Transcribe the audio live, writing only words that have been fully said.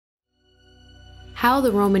How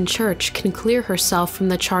the Roman Church can clear herself from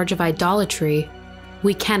the charge of idolatry,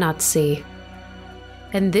 we cannot see.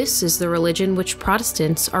 And this is the religion which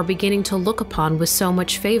Protestants are beginning to look upon with so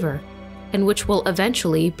much favor, and which will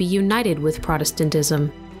eventually be united with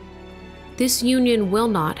Protestantism. This union will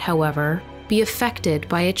not, however, be affected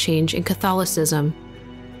by a change in Catholicism,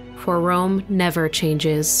 for Rome never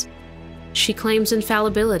changes. She claims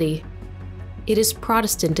infallibility. It is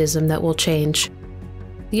Protestantism that will change.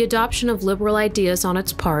 The adoption of liberal ideas on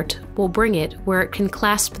its part will bring it where it can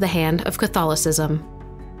clasp the hand of Catholicism.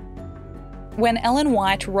 When Ellen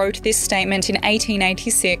White wrote this statement in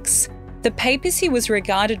 1886, the papacy was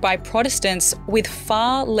regarded by Protestants with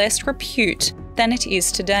far less repute than it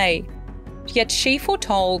is today. Yet she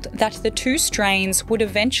foretold that the two strains would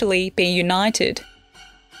eventually be united.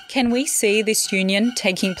 Can we see this union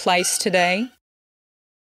taking place today?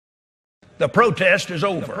 The protest is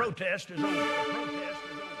over. The protest is over.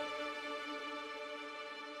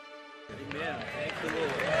 Amen. Thank the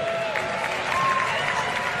Lord.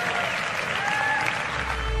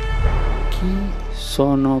 Chi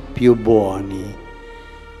sono più buoni?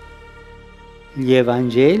 Gli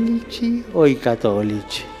evangelici o I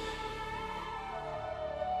cattolici?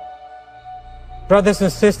 Brothers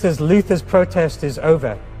and sisters, Luther's protest is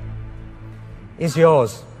over. Is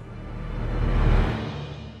yours?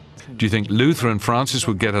 Do you think Luther and Francis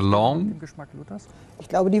would get along?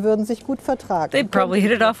 They'd probably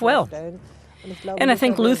hit it off well. And I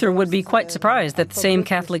think Luther would be quite surprised that the same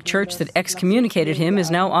Catholic Church that excommunicated him is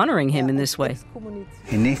now honoring him in this way.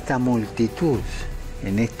 En esta multitud,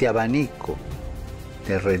 en este abanico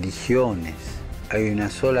de religiones, hay una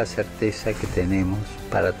sola certeza que tenemos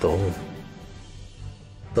para todos.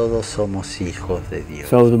 Todos somos hijos de Dios.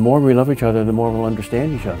 So the more we love each other, the more we'll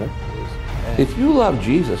understand each other. If you love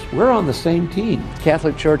Jesus, we're on the same team.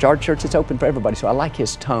 Catholic Church, our church, is open for everybody, so I like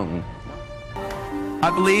his tone. I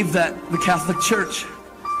believe that the Catholic Church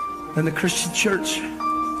and the Christian Church,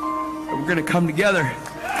 we're going to come together.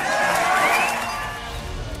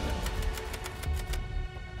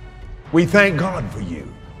 We thank God for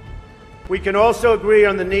you. We can also agree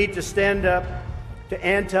on the need to stand up to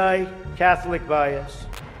anti-Catholic bias,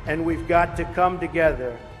 and we've got to come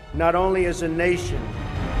together, not only as a nation,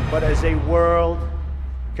 but as a world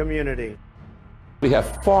community. We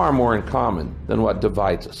have far more in common than what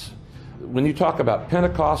divides us. When you talk about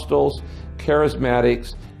Pentecostals,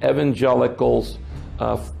 charismatics, evangelicals,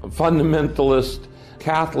 fundamentalists,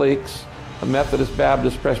 Catholics, Methodist,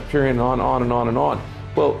 Baptist, Presbyterian, on and on and on.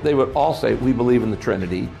 Well, they would all say, we believe in the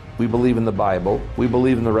Trinity, we believe in the Bible, we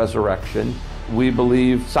believe in the resurrection, we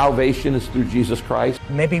believe salvation is through Jesus Christ.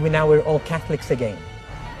 Maybe now we're all Catholics again.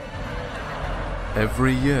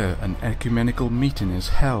 Every year an ecumenical meeting is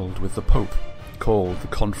held with the Pope, called the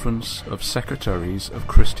Conference of Secretaries of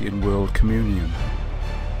Christian World Communion.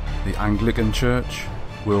 The Anglican Church,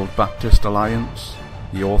 World Baptist Alliance,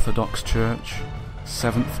 the Orthodox Church,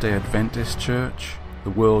 Seventh-day Adventist Church, the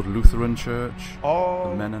World Lutheran Church,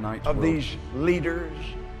 the Mennonite All of World. these leaders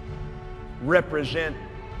represent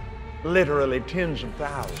literally tens of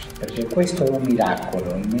thousands. Perché questo è un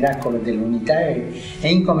miracolo, il miracolo dell'unità è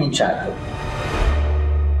incominciato.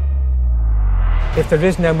 If there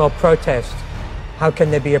is no more protest, how can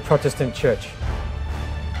there be a Protestant church?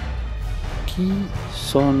 Chi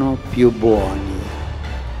sono più buoni?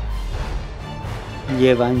 Gli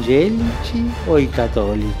evangelici o I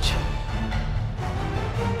cattolici?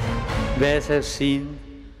 Wer sind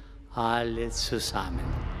alle zusammen?